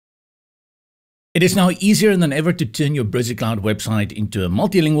It is now easier than ever to turn your Brizy Cloud website into a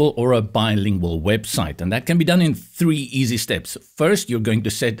multilingual or a bilingual website, and that can be done in 3 easy steps. First, you're going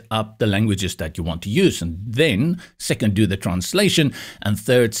to set up the languages that you want to use, and then, second, do the translation, and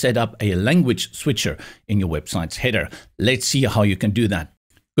third, set up a language switcher in your website's header. Let's see how you can do that.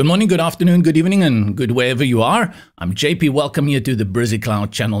 Good morning, good afternoon, good evening, and good wherever you are. I'm JP, welcome you to the Brizy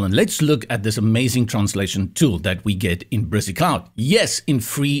Cloud channel, and let's look at this amazing translation tool that we get in Brizy Cloud. Yes, in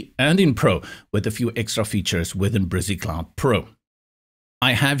free and in pro, with a few extra features within Brizy Cloud Pro.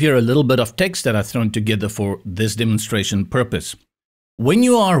 I have here a little bit of text that I've thrown together for this demonstration purpose. When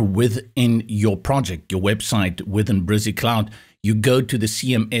you are within your project, your website within Brizy Cloud, you go to the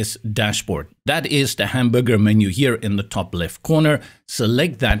CMS dashboard. That is the hamburger menu here in the top left corner.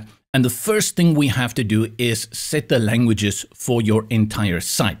 Select that. And the first thing we have to do is set the languages for your entire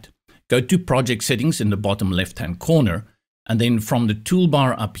site. Go to project settings in the bottom left-hand corner. And then from the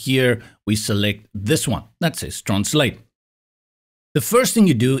toolbar up here, we select this one that says translate. The first thing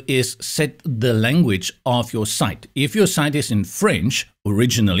you do is set the language of your site. If your site is in French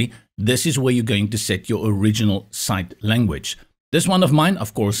originally, this is where you're going to set your original site language. This one of mine,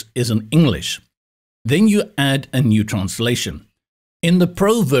 of course, is in English. Then you add a new translation. In the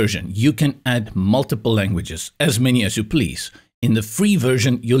Pro version, you can add multiple languages, as many as you please. In the free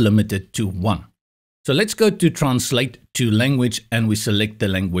version, you're limited to 1. So let's go to translate to language, and we select the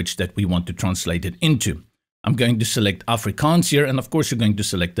language that we want to translate it into. I'm going to select Afrikaans here, and of course, you're going to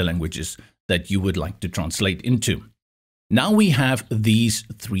select the languages that you would like to translate into. Now we have these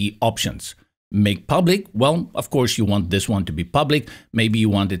 3 options. Make public. Well, of course, you want this one to be public. Maybe you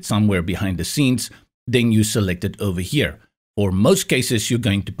want it somewhere behind the scenes. Then you select it over here. For most cases, you're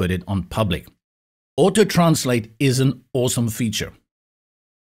going to put it on public. Auto-translate is an awesome feature.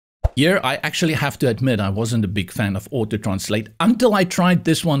 Here, I actually have to admit I wasn't a big fan of auto-translate until I tried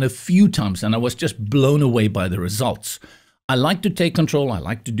this one a few times, and I was just blown away by the results. I like to take control. I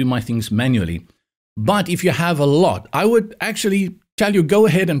like to do my things manually. But if you have a lot, I would actually tell you, go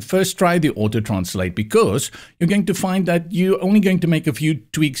ahead and first try the auto-translate, because you're going to find that you're only going to make a few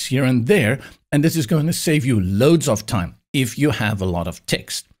tweaks here and there, and this is going to save you loads of time if you have a lot of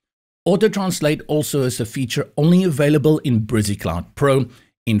text. Auto-translate also is a feature only available in Brizy Cloud Pro.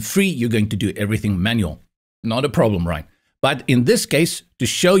 In free, you're going to do everything manual. Not a problem, right? But in this case, to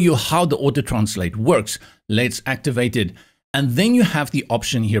show you how the auto-translate works, let's activate it. And then you have the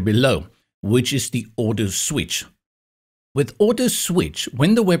option here below, which is the auto switch. With auto switch,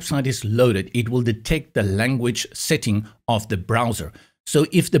 when the website is loaded, it will detect the language setting of the browser. So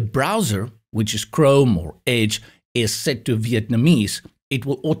if the browser, which is Chrome or Edge, is set to Vietnamese, it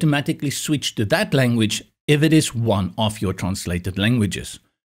will automatically switch to that language if it is one of your translated languages.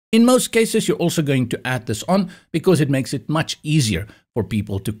 In most cases, you're also going to add this on because it makes it much easier for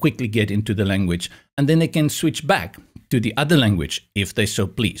people to quickly get into the language, and then they can switch back to the other language if they so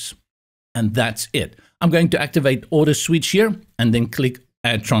please. And that's it. I'm going to activate auto switch here and then click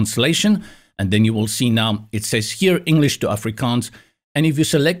add translation. And then you will see now it says here English to Afrikaans. And if you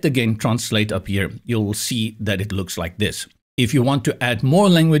select again translate up here, you'll see that it looks like this. If you want to add more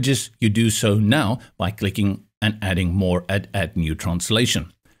languages, you do so now by clicking and adding more at add new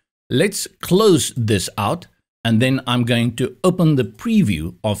translation. Let's close this out. And then I'm going to open the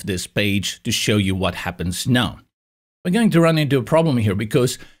preview of this page to show you what happens now. We're going to run into a problem here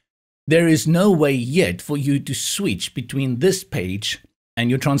because there is no way yet for you to switch between this page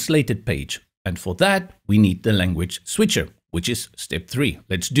and your translated page. And for that, we need the language switcher, which is step 3.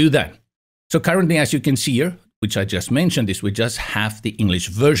 Let's do that. So currently, as you can see here, which I just mentioned, is we just have the English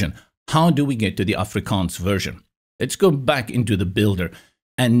version. How do we get to the Afrikaans version? Let's go back into the builder.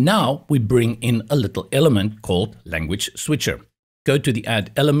 And now we bring in a little element called language switcher. Go to the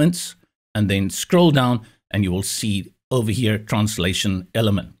add elements and then scroll down and you will see over here translation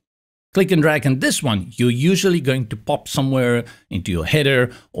element. Click and drag, and this one, you're usually going to pop somewhere into your header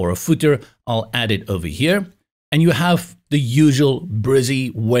or a footer. I'll add it over here. And you have the usual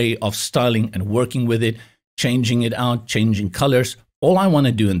Brizy way of styling and working with it, changing it out, changing colors. All I want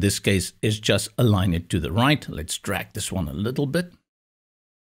to do in this case is just align it to the right. Let's drag this one a little bit.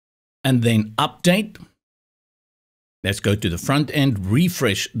 And then update. Let's go to the front end,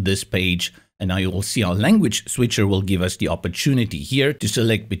 refresh this page. And now you will see our language switcher will give us the opportunity here to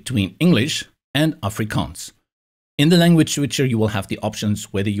select between English and Afrikaans. In the language switcher, you will have the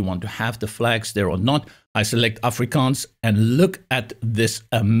options whether you want to have the flags there or not. I select Afrikaans and look at this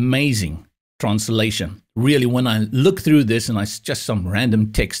amazing translation. Really, when I look through this and it's just some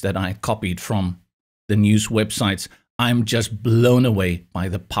random text that I copied from the news websites, I'm just blown away by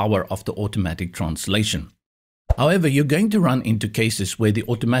the power of the automatic translation. However, you're going to run into cases where the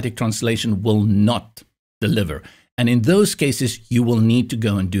automatic translation will not deliver. And in those cases, you will need to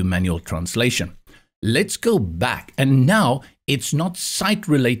go and do manual translation. Let's go back. And now it's not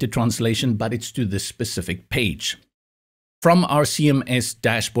site-related translation, but it's to the specific page. From our CMS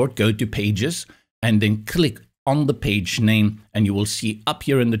dashboard, go to Pages and then click on the page name. And you will see up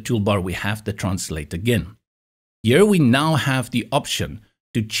here in the toolbar, we have the Translate Again. Here we now have the option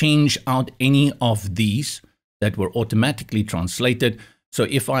to change out any of these that were automatically translated. So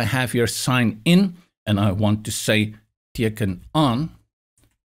if I have here sign in and I want to say teken aan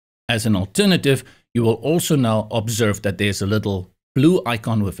as an alternative, you will also now observe that there's a little blue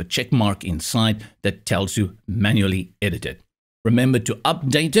icon with a check mark inside that tells you manually edit it. Remember to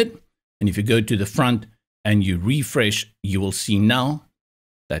update it. And if you go to the front and you refresh, you will see now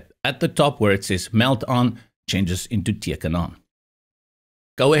that at the top where it says meld on changes into teken aan.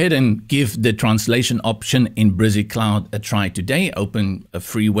 Go ahead and give the translation option in Brizy Cloud a try today. Open a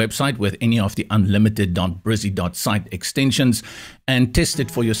free website with any of the unlimited.brizy.site extensions and test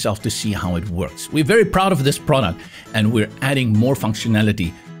it for yourself to see how it works. We're very proud of this product and we're adding more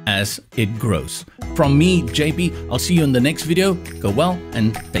functionality as it grows. From me, JP, I'll see you in the next video. Go well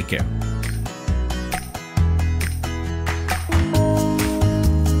and take care.